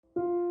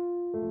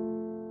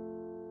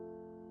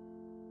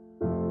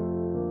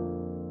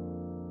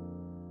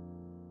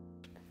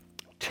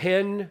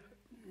10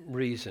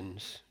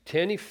 reasons,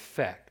 10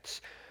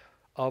 effects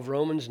of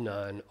Romans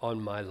 9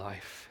 on my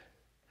life.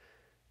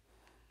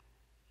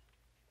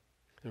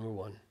 Number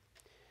 1.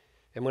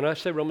 And when I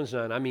say Romans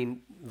 9, I mean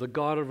the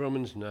God of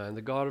Romans 9,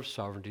 the God of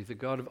sovereignty, the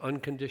God of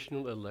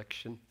unconditional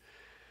election,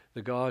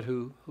 the God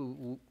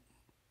who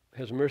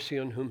has mercy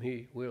on whom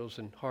he wills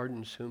and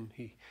hardens whom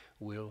he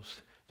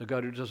wills, the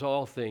God who does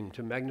all things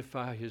to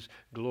magnify his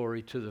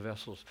glory to the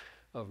vessels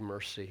of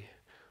mercy.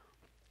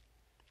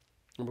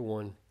 Number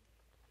 1,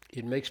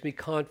 it makes me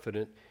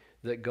confident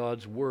that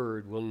God's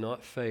word will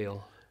not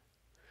fail,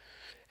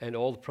 and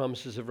all the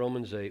promises of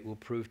Romans 8 will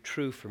prove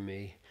true for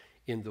me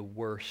in the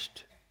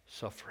worst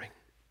suffering.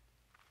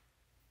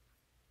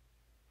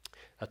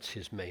 That's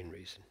his main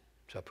reason.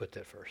 So I put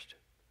that first.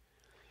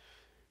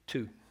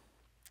 2,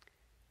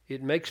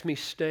 it makes me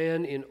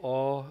stand in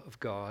awe of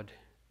God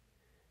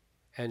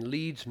and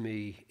leads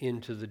me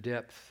into the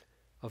depth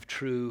of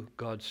true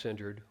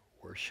God-centered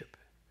worship.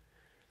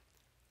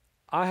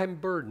 I am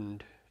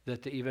burdened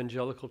that the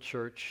evangelical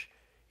church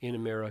in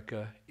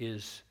America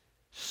is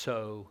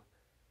so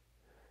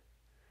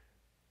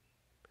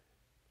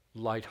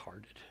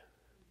lighthearted.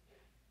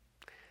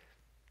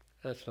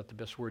 That's not the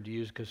best word to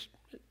use because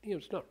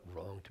it's not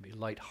wrong to be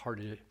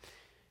lighthearted.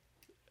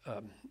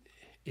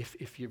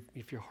 If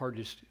your heart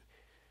is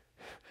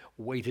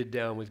weighted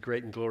down with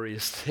great and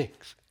glorious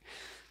things.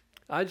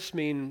 I just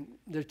mean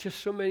there's just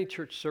so many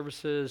church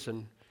services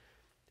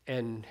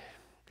and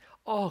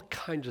all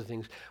kinds of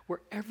things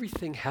where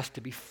everything has to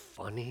be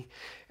funny,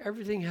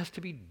 everything has to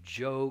be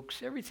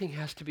jokes, everything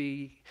has to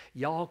be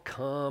y'all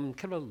come,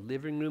 kind of a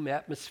living room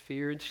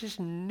atmosphere. It's just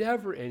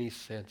never any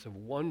sense of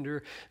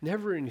wonder,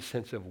 never any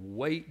sense of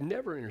weight,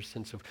 never any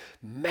sense of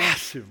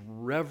massive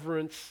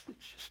reverence.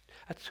 It's just,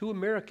 that's who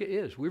America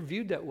is. We're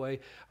viewed that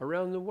way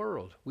around the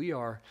world. We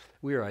are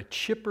a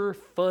chipper,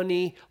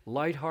 funny,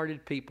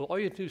 lighthearted people. All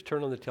you have to do is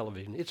turn on the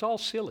television. It's all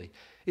silly.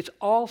 It's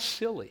all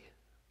silly.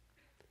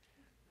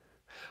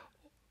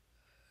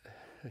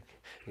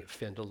 You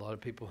offend a lot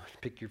of people.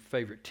 Pick your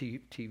favorite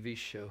TV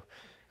show.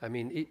 I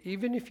mean,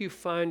 even if you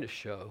find a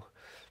show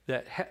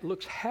that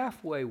looks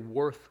halfway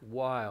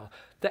worthwhile,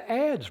 the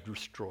ads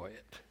destroy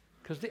it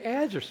because the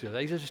ads are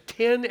silly. There's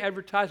 10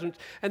 advertisements,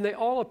 and they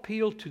all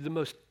appeal to the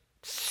most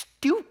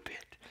stupid,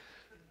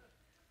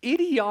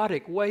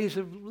 idiotic ways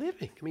of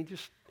living. I mean,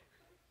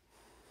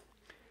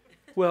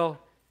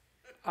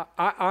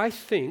 I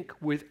think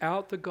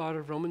without the God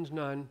of Romans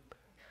 9,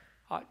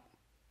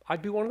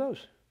 I'd be one of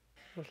those.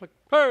 I was like,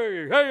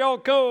 hey, y'all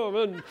come,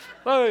 and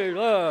hey,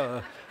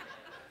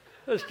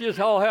 let's just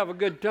all have a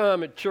good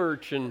time at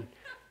church. And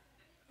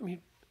I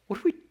mean,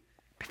 people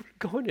are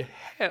going to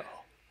hell.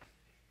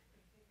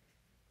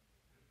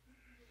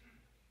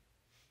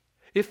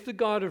 If the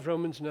God of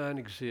Romans 9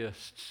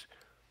 exists,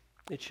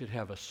 it should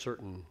have a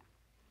certain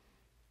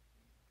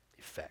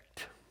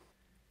effect.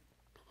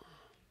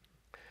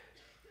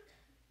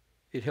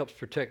 It helps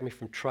protect me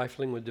from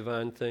trifling with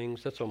divine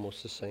things. That's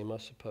almost the same, I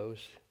suppose.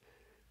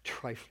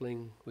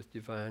 Trifling with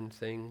divine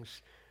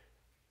things.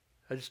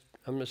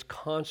 I'm just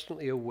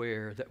constantly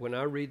aware that when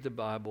I read the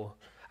Bible,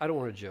 I don't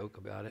want to joke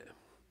about it.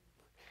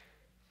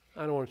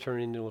 I don't want to turn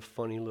it into a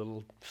funny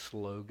little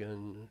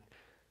slogan.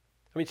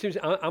 I mean, it seems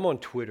I'm on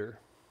Twitter,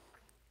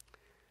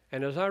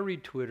 and as I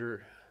read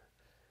Twitter,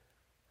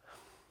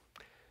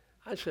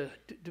 I said,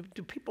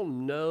 do people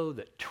know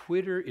that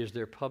Twitter is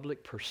their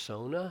public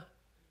persona?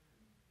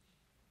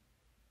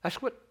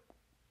 That's what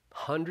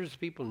hundreds of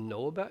people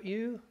know about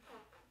you.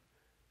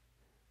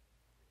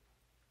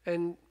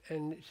 And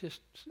it's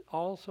just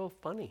all so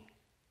funny.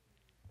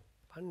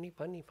 Funny.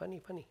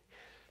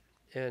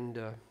 And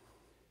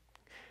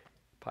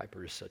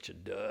Piper is such a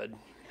dud.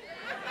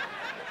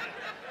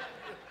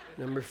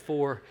 Number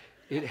 4,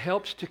 it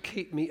helps to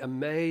keep me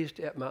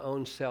amazed at my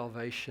own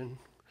salvation.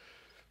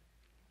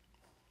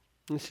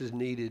 This is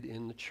needed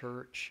in the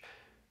church.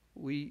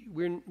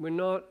 We're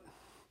not,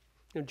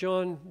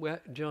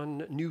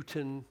 John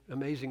Newton,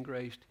 Amazing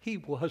Grace, he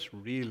was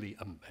really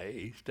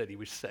amazed that he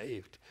was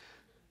saved.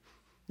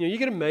 You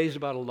get amazed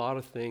about a lot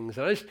of things.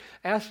 And I just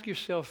ask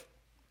yourself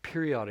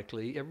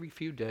periodically, every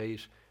few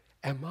days,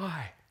 am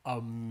I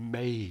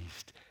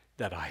amazed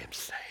that I am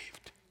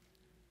saved?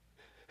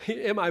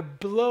 Am I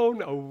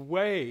blown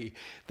away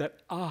that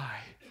I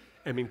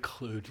am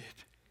included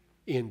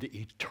in the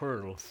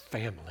eternal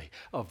family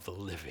of the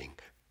living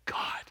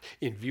God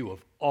in view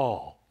of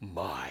all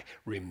my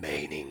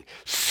remaining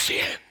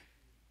sin?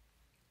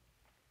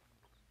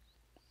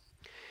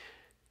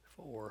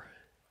 4,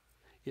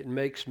 it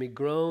makes me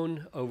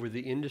groan over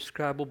the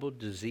indescribable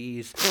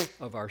disease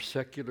of our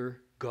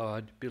secular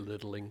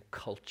God-belittling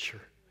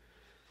culture.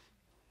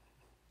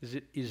 Is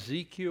it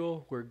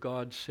Ezekiel where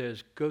God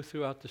says, go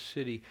throughout the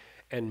city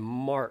and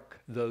mark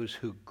those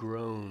who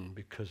groan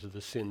because of the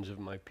sins of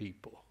my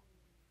people?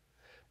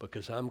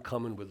 Because I'm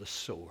coming with a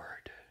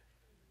sword,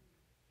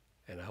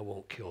 and I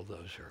won't kill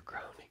those who are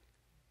groaning.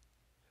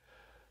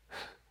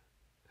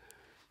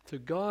 So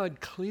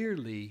God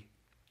clearly,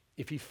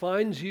 if he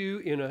finds you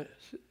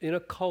in a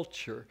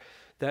culture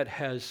that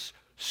has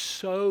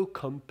so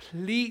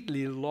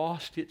completely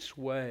lost its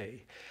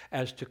way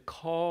as to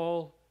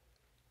call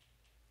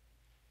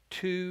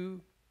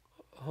two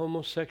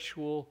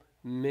homosexual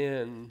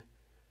men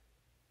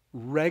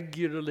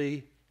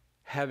regularly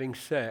having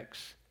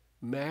sex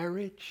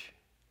marriage?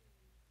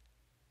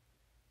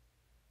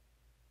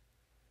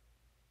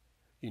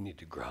 You need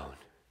to groan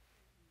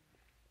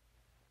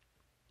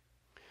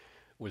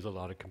with a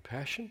lot of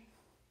compassion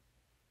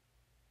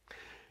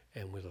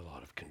and with a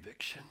lot of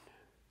conviction.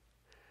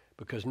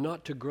 Because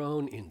not to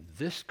groan in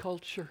this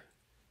culture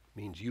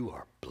means you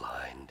are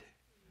blind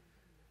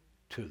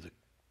to the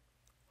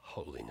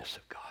holiness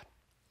of God.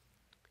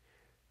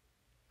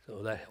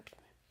 So that helps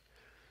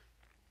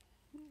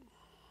me.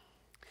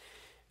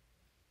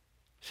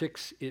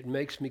 6, it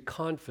makes me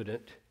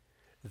confident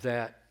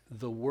that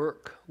the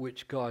work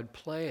which God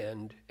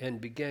planned and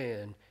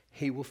began,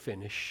 he will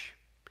finish,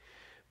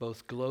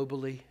 both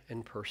globally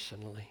and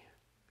personally.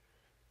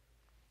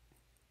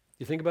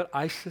 You think about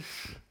ISIS,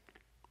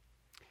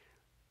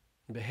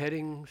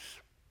 beheadings,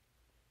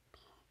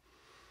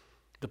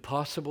 the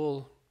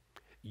possible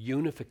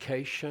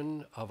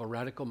unification of a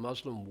radical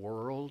Muslim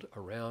world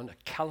around a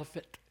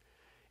caliphate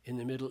in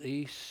the Middle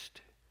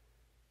East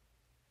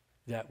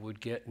that would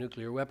get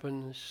nuclear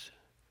weapons.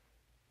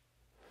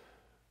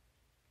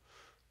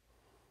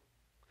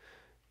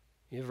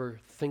 You ever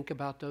think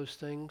about those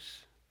things?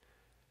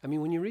 I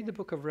mean, when you read the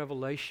book of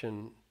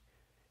Revelation,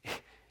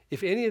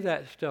 if any of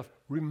that stuff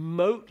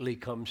remotely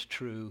comes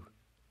true,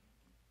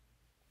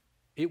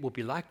 it will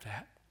be like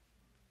that.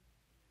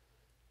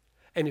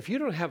 And if you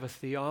don't have a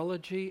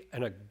theology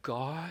and a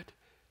God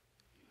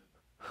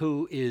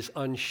who is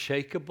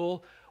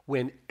unshakable,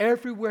 when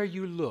everywhere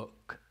you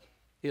look,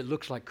 it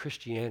looks like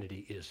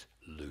Christianity is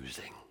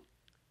losing.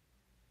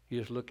 You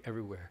just look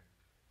everywhere.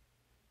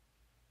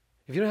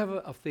 If you don't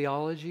have a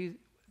theology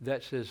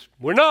that says,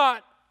 we're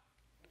not,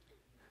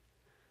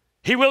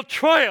 he will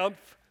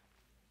triumph,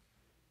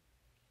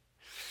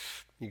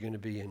 you're going to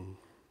be in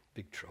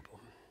big trouble.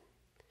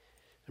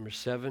 Number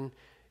 7,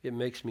 it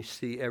makes me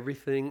see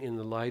everything in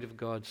the light of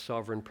God's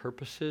sovereign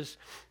purposes,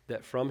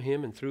 that from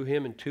him and through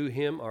him and to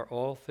him are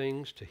all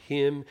things. To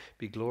him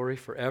be glory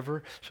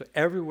forever. So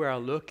everywhere I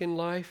look in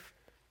life,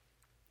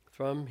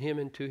 from him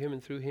and to him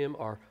and through him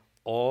are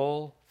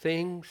all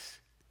things.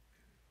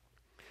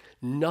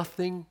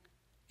 Nothing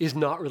is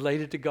not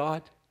related to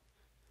God.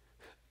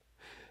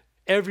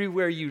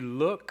 Everywhere you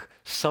look,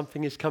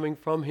 something is coming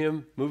from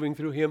him, moving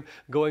through him,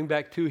 going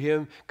back to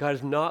him. God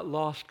has not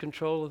lost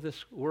control of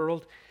this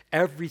world.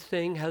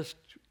 Everything it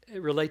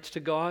relates to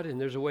God, and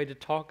there's a way to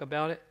talk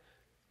about it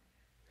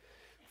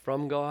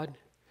from God.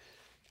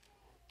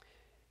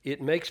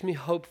 It makes me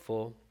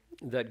hopeful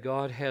that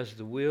God has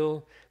the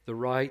will, the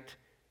right,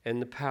 and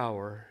the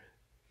power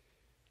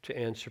to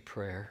answer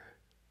prayer,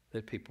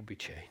 that people be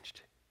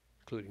changed,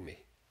 including me.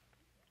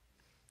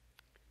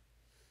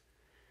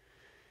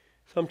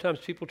 Sometimes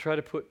people try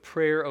to put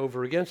prayer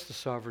over against the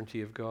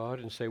sovereignty of God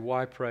and say,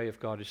 why pray if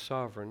God is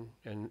sovereign?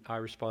 And I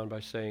respond by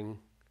saying,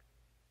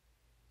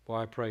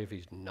 why pray if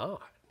he's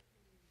not?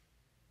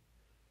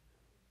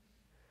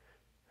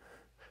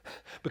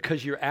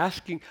 Because you're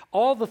asking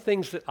all the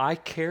things that I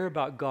care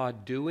about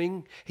God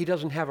doing, he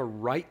doesn't have a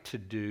right to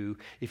do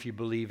if you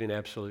believe in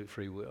absolute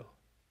free will.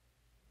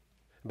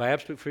 By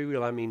absolute free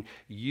will, I mean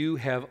you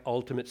have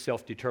ultimate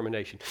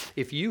self-determination.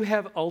 If you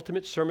have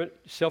ultimate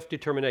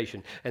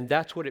self-determination, and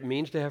that's what it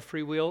means to have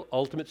free will,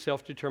 ultimate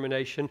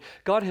self-determination,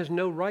 God has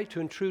no right to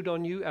intrude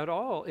on you at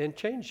all and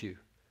change you.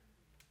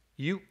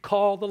 You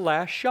call the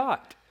last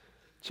shot.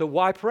 So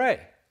why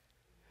pray?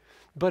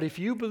 But if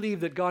you believe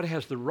that God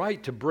has the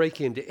right to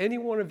break into any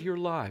one of your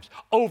lives,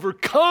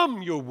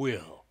 overcome your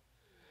will,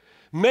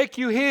 make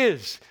you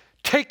his,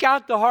 take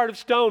out the heart of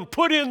stone,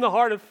 put in the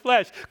heart of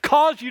flesh,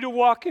 cause you to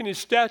walk in his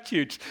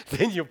statutes,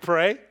 then you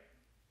pray.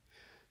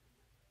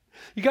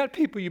 You got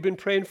people you've been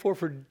praying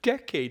for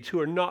decades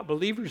who are not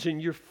believers,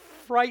 and you're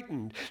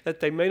frightened that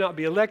they may not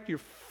be elected. You're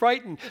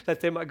frightened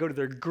that they might go to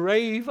their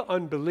grave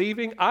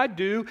unbelieving. I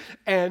do,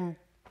 and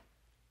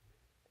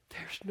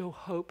there's no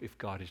hope if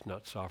God is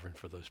not sovereign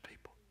for those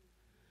people.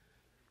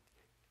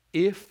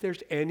 If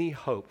there's any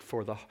hope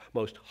for the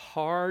most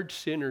hard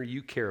sinner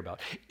you care about,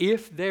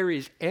 if there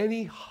is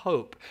any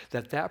hope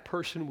that that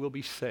person will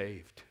be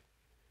saved,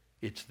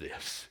 it's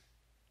this: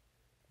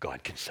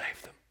 God can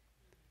save them.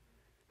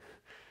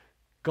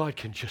 God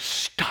can just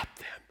stop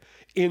them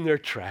in their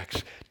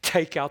tracks,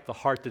 take out the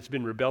heart that's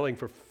been rebelling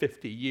for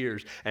 50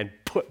 years and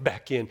put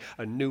back in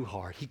a new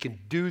heart. He can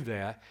do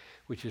that,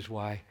 which is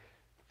why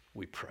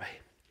we pray.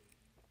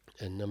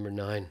 And number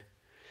 9,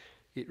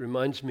 it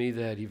reminds me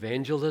that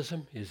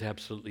evangelism is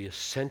absolutely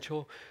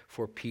essential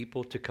for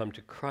people to come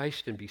to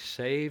Christ and be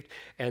saved,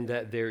 and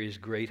that there is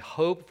great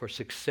hope for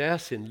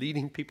success in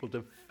leading people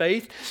to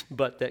faith,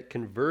 but that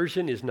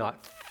conversion is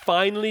not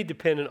finally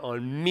dependent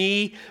on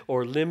me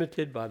or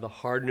limited by the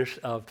hardness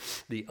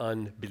of the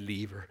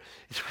unbeliever.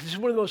 This is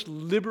one of the most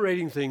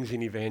liberating things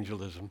in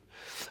evangelism.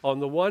 On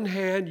the one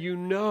hand, you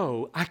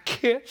know, I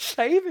can't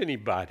save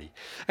anybody.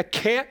 I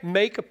can't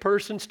make a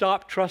person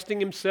stop trusting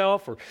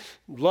himself or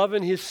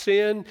loving his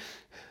sin.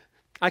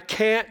 I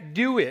can't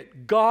do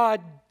it.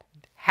 God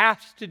has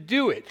to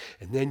do it.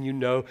 And then you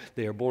know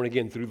they are born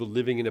again through the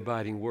living and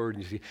abiding word.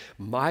 And you see,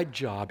 my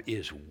job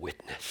is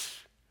witness.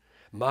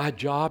 My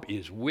job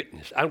is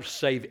witness. I don't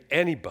save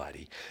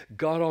anybody.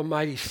 God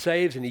Almighty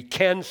saves, and he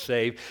can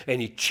save,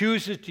 and he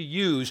chooses to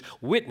use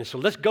witness. So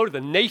let's go to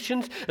the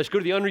nations. Let's go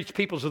to the unreached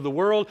peoples of the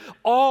world.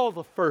 All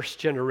the first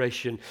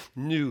generation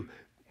new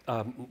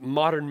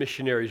modern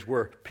missionaries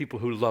were people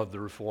who loved the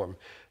Reformed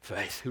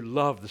faith, who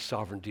loved the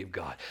sovereignty of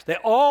God. They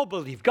all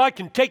believe God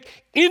can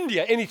take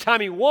India anytime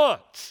he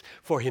wants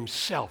for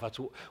himself. That's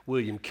what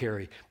William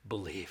Carey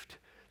believed.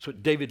 It's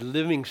what David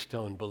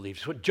Livingstone believes.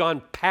 It's what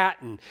John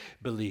Patton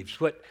believes.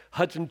 What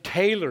Hudson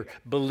Taylor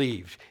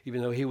believed,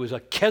 even though he was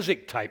a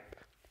Keswick type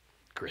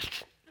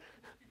Christian.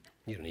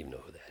 You don't even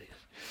know who that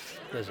is.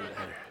 Doesn't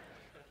matter.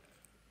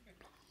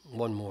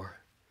 One more.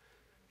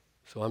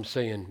 So I'm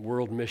saying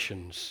world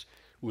missions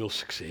will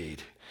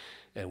succeed,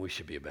 and we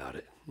should be about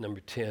it. Number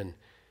 10,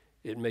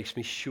 it makes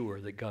me sure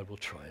that God will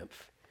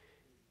triumph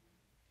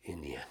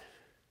in the end.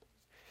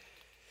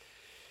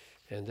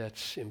 And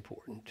that's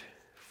important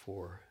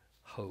for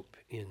hope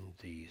in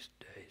these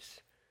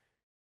days.